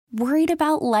Worried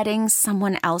about letting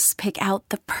someone else pick out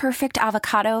the perfect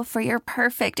avocado for your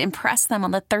perfect impress them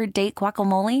on the third date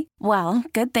guacamole? Well,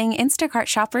 good thing Instacart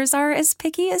shoppers are as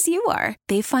picky as you are.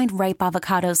 They find ripe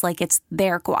avocados like it's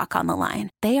their guac on the line.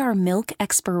 They are milk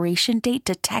expiration date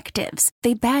detectives.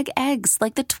 They bag eggs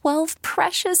like the 12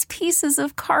 precious pieces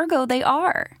of cargo they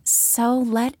are. So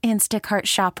let Instacart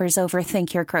shoppers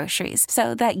overthink your groceries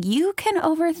so that you can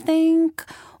overthink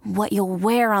what you'll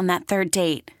wear on that third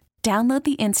date. Download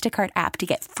the Instacart app to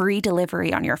get free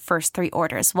delivery on your first 3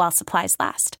 orders while supplies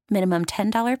last. Minimum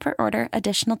 $10 per order.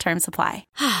 Additional terms apply.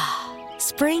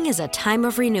 Spring is a time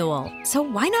of renewal, so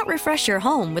why not refresh your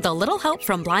home with a little help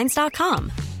from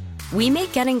Blinds.com? We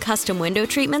make getting custom window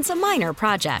treatments a minor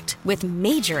project with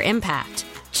major impact.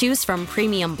 Choose from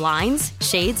premium blinds,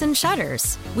 shades, and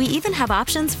shutters. We even have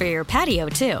options for your patio,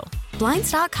 too.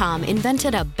 Blinds.com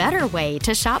invented a better way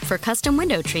to shop for custom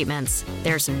window treatments.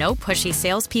 There's no pushy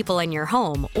salespeople in your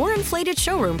home or inflated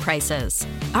showroom prices.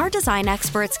 Our design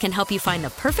experts can help you find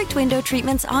the perfect window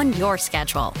treatments on your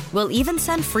schedule. We'll even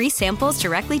send free samples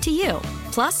directly to you.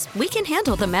 Plus, we can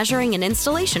handle the measuring and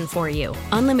installation for you.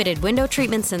 Unlimited window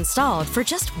treatments installed for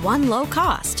just one low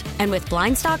cost. And with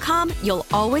Blinds.com, you'll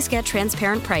always get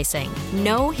transparent pricing.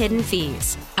 No hidden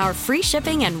fees. Our free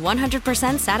shipping and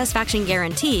 100% satisfaction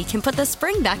guarantee can put the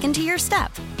spring back into your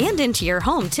step and into your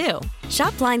home, too.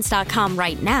 Shop Blinds.com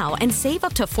right now and save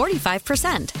up to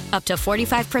 45%. Up to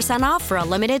 45% off for a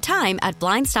limited time at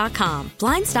Blinds.com.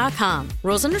 Blinds.com.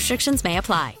 Rules and restrictions may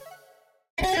apply.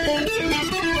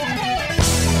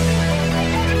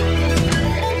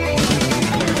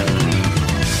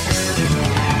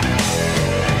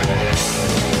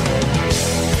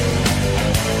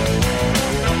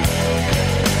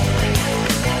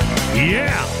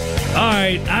 Yeah. All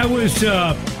right. I was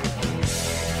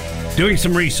doing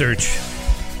some research.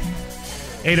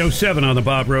 8:07 on the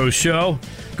Bob Rose Show.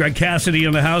 Greg Cassidy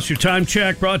in the house. Your time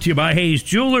check brought to you by Hayes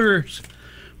Jewelers,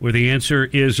 where the answer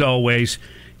is always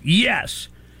yes.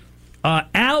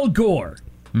 Al Gore.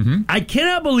 Mm-hmm. I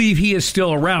cannot believe he is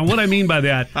still around. What I mean by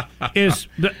that is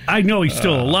that I know he's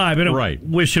still alive. I don't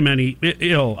wish him any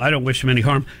ill. I don't wish him any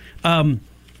harm.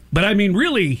 But I mean,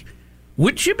 really,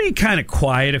 wouldn't you be kind of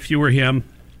quiet if you were him?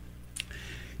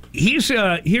 Here's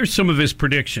some of his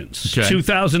predictions. Okay.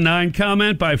 2009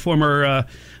 comment by former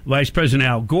Vice President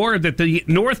Al Gore that the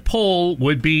North Pole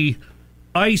would be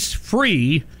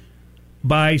ice-free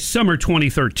by summer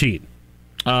 2013.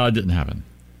 Didn't happen.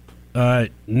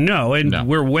 No,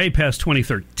 we're way past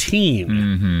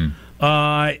 2013.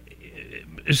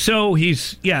 Mm-hmm. So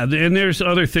he's, and there's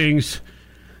other things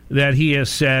that he has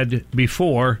said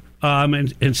before.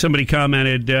 And somebody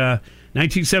commented,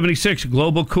 1976,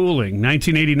 global cooling.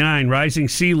 1989, rising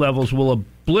sea levels will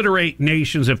obliterate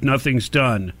nations if nothing's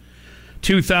done.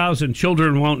 2000,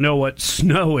 children won't know what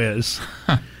snow is.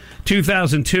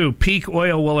 2002, peak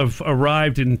oil will have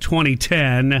arrived in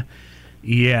 2010.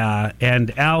 Yeah,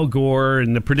 and Al Gore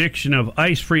and the prediction of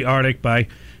ice-free Arctic by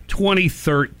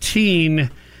 2013.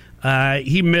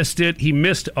 He missed it. He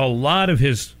missed a lot of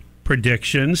his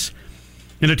predictions.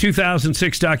 In a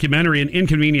 2006 documentary, An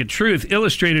Inconvenient Truth,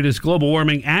 illustrated his global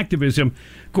warming activism.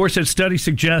 Gore said studies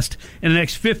suggest in the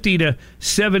next 50 to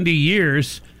 70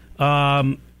 years,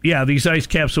 these ice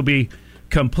caps will be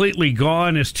completely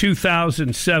gone. His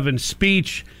 2007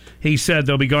 speech, he said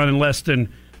they'll be gone in less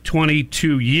than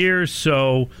 22 years.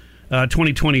 So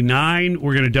 2029,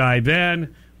 we're going to die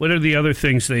then. What are the other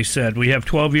things they said? We have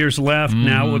 12 years left. Mm-hmm.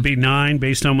 Now it would be 9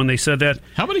 based on when they said that.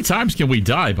 How many times can we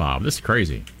die, Bob? This is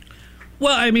crazy.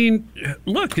 Well, I mean,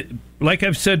 look, like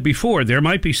I've said before, there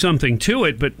might be something to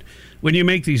it, but when you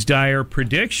make these dire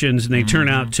predictions and they turn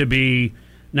out to be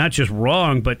not just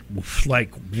wrong, but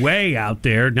like way out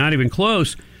there, not even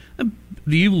close,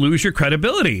 you lose your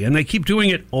credibility. And they keep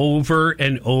doing it over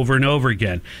and over and over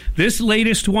again. This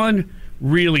latest one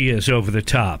really is over the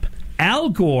top. Al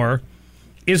Gore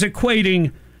is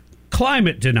equating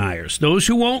climate deniers, those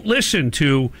who won't listen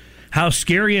to how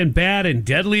scary and bad and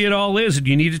deadly it all is, and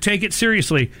you need to take it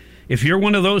seriously. If you're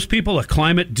one of those people, a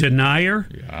climate denier,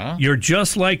 you're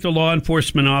just like the law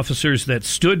enforcement officers that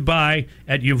stood by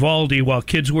at Uvalde while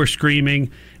kids were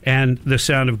screaming and the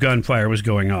sound of gunfire was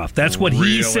going off. That's what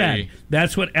he said.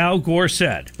 That's what Al Gore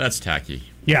said. That's tacky.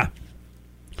 Yeah.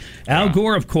 Al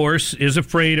Gore, of course, is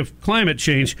afraid of climate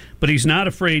change, but he's not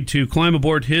afraid to climb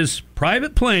aboard his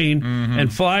private plane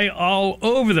and fly all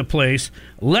over the place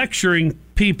lecturing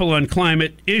people on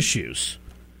climate issues.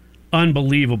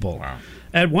 Unbelievable. Wow.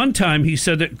 At one time, he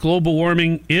said that global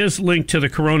warming is linked to the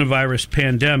coronavirus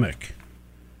pandemic.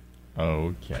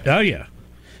 Okay. Oh, yeah.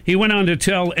 He went on to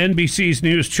tell NBC's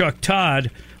News' Chuck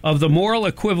Todd of the moral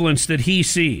equivalence that he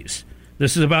sees.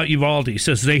 This is about Uvalde. He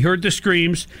says they heard the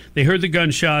screams, they heard the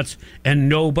gunshots, and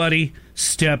nobody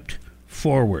stepped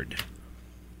forward.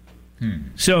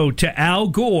 So to Al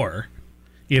Gore,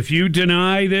 if you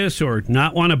deny this or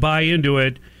not want to buy into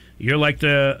it, you're like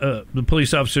the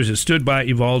police officers that stood by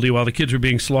Uvalde while the kids were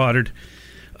being slaughtered.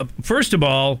 First of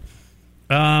all,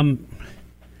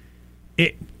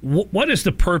 what is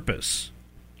the purpose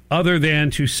other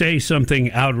than to say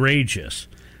something outrageous?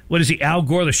 What is he, Al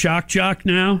Gore, the shock jock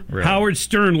now? Really? Howard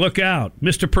Stern, look out.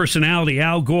 Mr. Personality,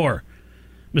 Al Gore.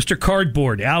 Mr.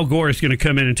 Cardboard, Al Gore is going to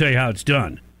come in and tell you how it's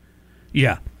done.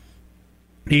 Yeah.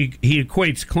 He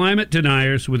equates climate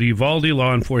deniers with Uvalde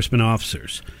law enforcement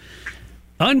officers.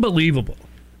 Unbelievable.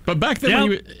 But back then,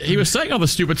 when he was saying all the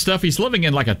stupid stuff, he's living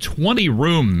in like a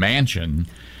 20-room mansion.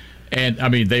 And, I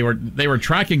mean, they were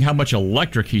tracking how much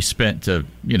electric he spent to,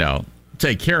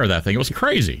 take care of that thing. It was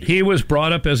crazy. He was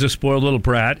brought up as a spoiled little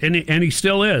brat, and he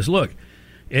still is. Look,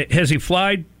 has he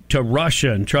flied to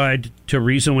Russia and tried to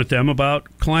reason with them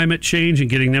about climate change and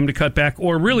getting them to cut back?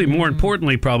 Or really, more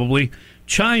importantly, probably,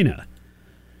 China.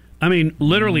 I mean,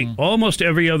 literally almost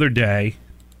every other day,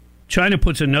 China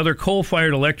puts another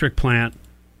coal-fired electric plant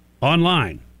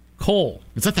online. Coal.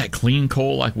 Is that clean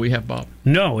coal like we have, Bob?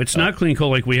 No, it's not clean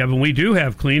coal like we have, and we do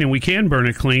have clean, and we can burn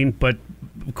it clean, but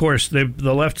of course, the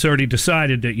left's already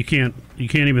decided that you can't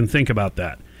even think about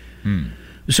that.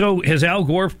 So has Al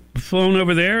Gore flown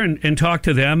over there and talked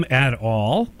to them at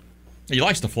all? He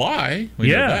likes to fly. We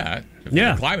know that.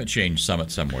 A climate change summit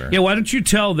somewhere. Yeah, why don't you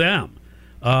tell them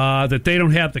that they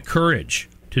don't have the courage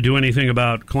to do anything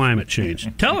about climate change?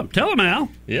 Tell them, Al.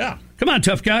 Yeah. Come on,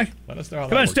 tough guy. Let us know how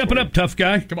Come on, step it up, tough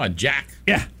guy. Come on, Jack.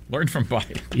 Yeah. Learn from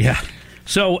Biden. Yeah.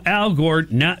 So Al Gore,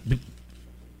 not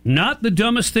the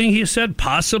dumbest thing he said,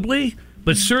 possibly,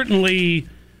 but certainly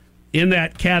in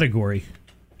that category.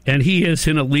 And he is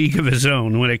in a league of his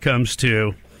own when it comes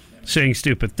to saying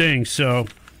stupid things. So,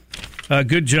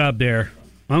 good job there.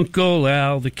 Uncle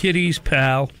Al, the kitty's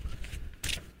pal.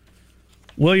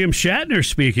 William Shatner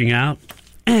speaking out.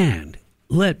 And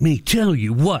let me tell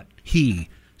you what he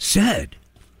said.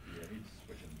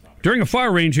 During a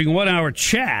far-ranging 1-hour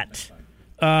chat,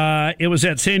 it was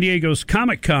at San Diego's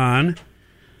Comic-Con,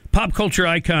 pop culture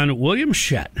icon William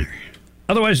Shatner,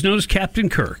 otherwise known as Captain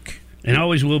Kirk, and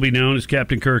always will be known as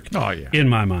Captain Kirk in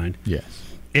my mind. Yes.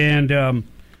 And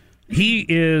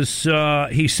he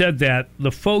said that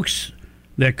the folks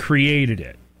that created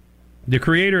it, the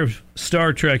creator of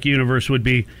Star Trek universe, would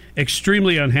be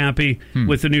extremely unhappy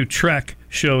with the new Trek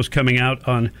shows coming out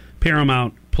on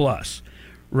Paramount Plus.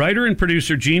 Writer and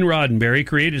producer Gene Roddenberry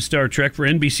created Star Trek for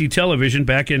NBC television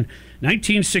back in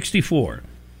 1964.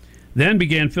 Then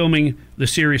began filming the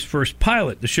series' first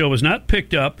pilot. The show was not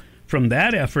picked up from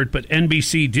that effort, but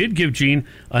NBC did give Gene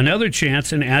another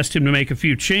chance and asked him to make a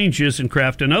few changes and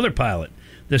craft another pilot.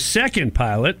 The second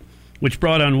pilot, which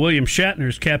brought on William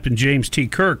Shatner's Captain James T.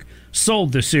 Kirk,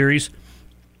 sold the series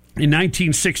in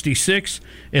 1966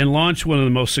 and launched one of the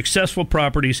most successful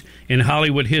properties in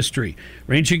Hollywood history,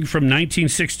 ranging from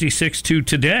 1966 to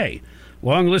today.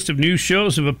 Long list of new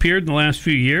shows have appeared in the last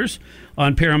few years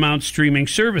on Paramount streaming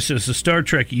services. The Star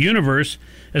Trek universe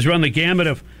has run the gamut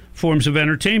of forms of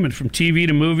entertainment, from TV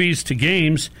to movies to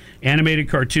games, animated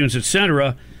cartoons,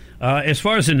 etc. As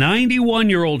far as the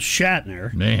 91-year-old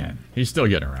Shatner... Man, he's still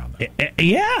getting around, though.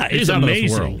 It's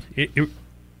amazing. It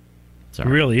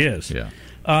really is.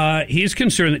 Yeah. He's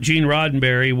concerned that Gene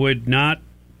Roddenberry would not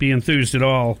be enthused at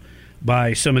all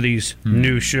by some of these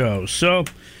new shows. So,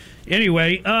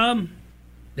 anyway...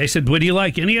 They said, would you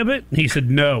like any of it? And he said,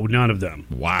 no, none of them.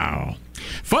 Wow.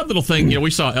 Fun little thing,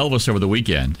 we saw Elvis over the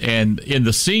weekend, and in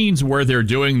the scenes where they're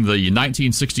doing the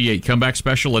 1968 comeback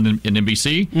special in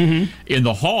NBC, in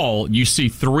the hall, you see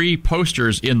 3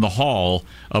 posters in the hall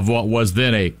of what was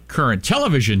then a current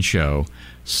television show,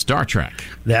 Star Trek.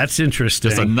 That's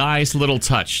interesting. Just a nice little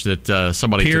touch that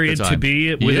somebody period took the time. To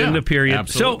be within the period.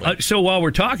 Absolutely. So while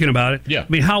we're talking about it, I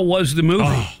mean, how was the movie?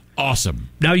 Oh, awesome.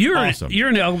 Now, you're an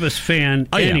Elvis fan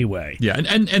anyway. Yeah,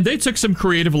 and they took some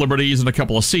creative liberties in a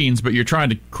couple of scenes, but you're trying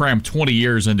to cram 20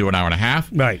 years into an hour and a half.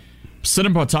 Right.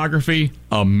 Cinematography,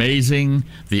 amazing.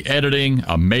 The editing,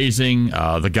 amazing.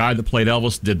 The guy that played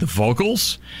Elvis did the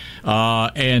vocals.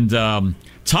 And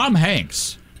Tom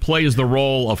Hanks plays the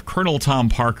role of Colonel Tom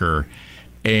Parker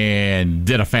and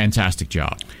did a fantastic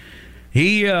job.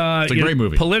 It's a great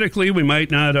movie. Politically, we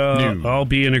might not all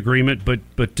be in agreement,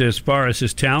 but as far as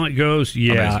his talent goes,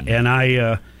 amazing. And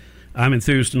I'm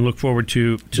enthused and look forward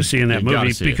to seeing that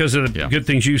movie because of the good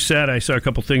things you said. I saw a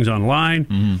couple things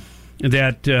online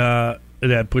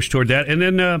that pushed toward that, and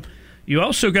then you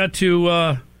also got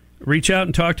to reach out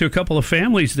and talk to a couple of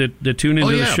families that tune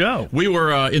into the show. We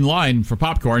were in line for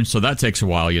popcorn, so that takes a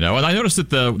while, And I noticed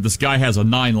that this guy has a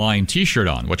 9-line T-shirt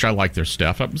on, which I like their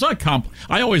stuff.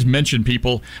 I always mention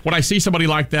people when I see somebody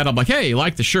like that. I'm like, hey, you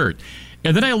like the shirt?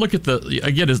 And then I look at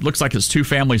it looks like it's two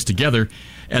families together,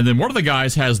 and then one of the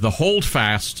guys has the Hold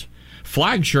Fast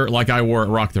flag shirt like I wore at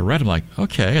Rock the Red. I'm like,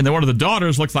 okay. And then one of the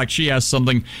daughters looks like she has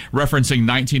something referencing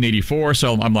 1984.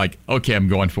 So I'm like, okay, I'm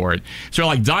going for it. So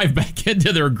I dive back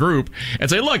into their group and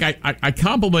say, look, I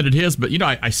complimented his, but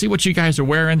I see what you guys are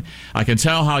wearing. I can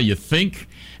tell how you think.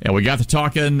 And we got to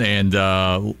talking, and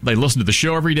they listen to the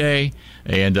show every day,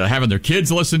 and having their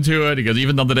kids listen to it, because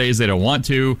even on the days they don't want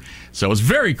to. So it was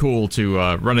very cool to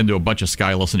run into a bunch of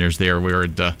Sky listeners there. We were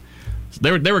at,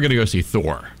 they were going to go see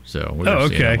Thor. So we were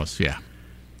okay.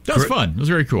 That was fun. It was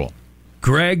very cool.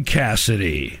 Greg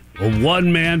Cassidy, a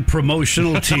one-man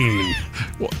promotional team.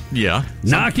 Well, yeah.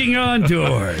 Knocking on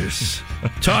doors,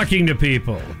 talking to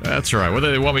people. That's right,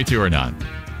 whether they want me to or not.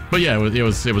 But yeah, it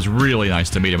was really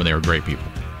nice to meet them, and they were great people.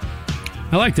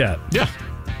 I like that. Yeah.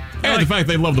 And the fact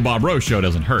they love the Bob Rose show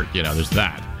doesn't hurt. There's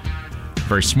that.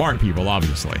 Very smart people,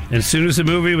 obviously. And as soon as the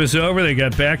movie was over, they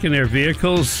got back in their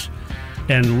vehicles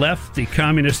and left the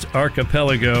communist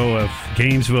archipelago of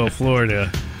Gainesville,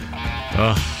 Florida.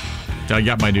 I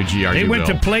got my new GRU. They went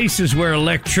to places where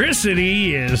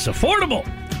electricity is affordable.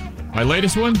 My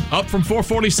latest one, up from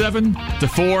 $4.47 to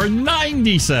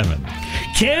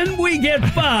 $4.97. Can we get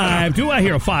 5? Do I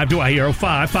hear a 5? Do I hear a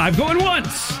 5? 5 going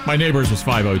once. My neighbor's was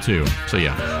 502, so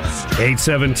yeah.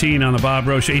 817 on the Bob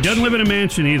Rose Show. He doesn't live in a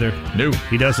mansion either. No.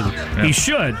 He doesn't. Yeah. He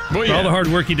should. Well, for all the hard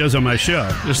work he does on my show.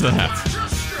 Just that.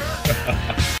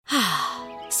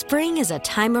 Spring is a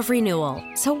time of renewal,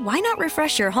 so why not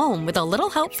refresh your home with a little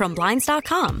help from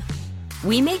Blinds.com?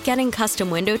 We make getting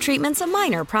custom window treatments a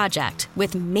minor project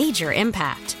with major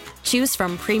impact. Choose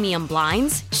from premium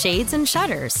blinds, shades, and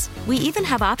shutters. We even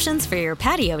have options for your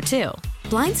patio, too.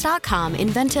 Blinds.com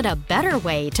invented a better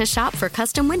way to shop for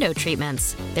custom window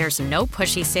treatments. There's no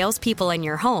pushy salespeople in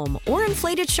your home or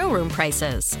inflated showroom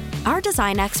prices. Our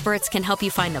design experts can help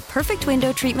you find the perfect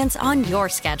window treatments on your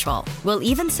schedule. We'll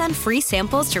even send free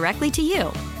samples directly to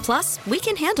you. Plus, we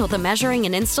can handle the measuring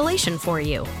and installation for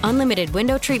you. Unlimited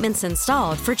window treatments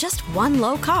installed for just one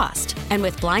low cost. And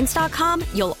with Blinds.com,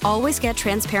 you'll always get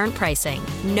transparent pricing.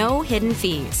 No hidden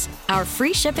fees. Our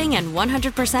free shipping and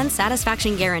 100%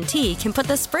 satisfaction guarantee can put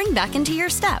the spring back into your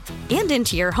step and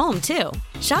into your home, too.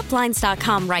 Shop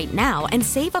Blinds.com right now and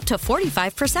save up to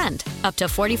 45%. Up to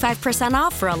 45%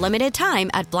 off for a limited time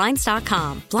at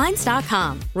Blinds.com.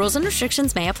 Blinds.com. Rules and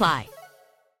restrictions may apply.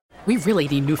 We really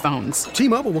need new phones.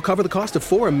 T-Mobile will cover the cost of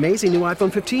 4 amazing new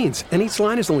iPhone 15s, and each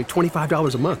line is only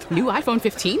 $25 a month. New iPhone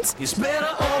 15s? It's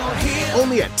better over here.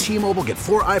 Only at T-Mobile, get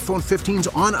 4 iPhone 15s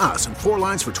on us and 4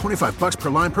 lines for $25 per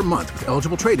line per month with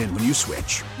eligible trade-in when you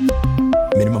switch.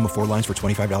 Minimum of 4 lines for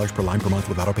 $25 per line per month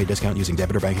with autopay discount using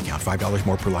debit or bank account. $5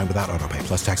 more per line without autopay,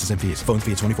 plus taxes and fees. Phone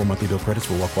fee at 24 monthly bill credits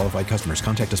for well-qualified customers.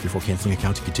 Contact us before canceling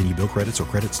account to continue bill credits or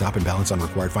credit stop and balance on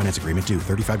required finance agreement due.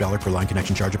 $35 per line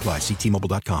connection charge applies. See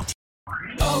T-Mobile.com.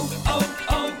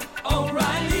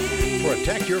 O'Reilly.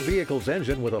 Protect your vehicle's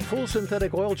engine with a full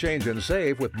synthetic oil change and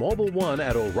save with Mobil 1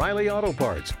 at O'Reilly Auto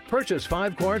Parts. Purchase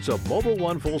 5 quarts of Mobil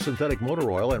 1 full synthetic motor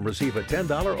oil and receive a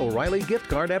 $10 O'Reilly gift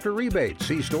card after rebate.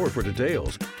 See store for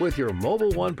details. With your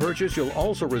Mobil 1 purchase, you'll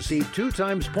also receive 2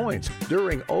 times points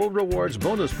during O Rewards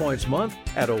Bonus Points Month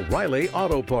at O'Reilly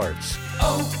Auto Parts.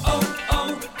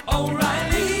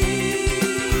 O'Reilly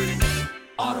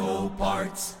Auto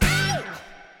Parts.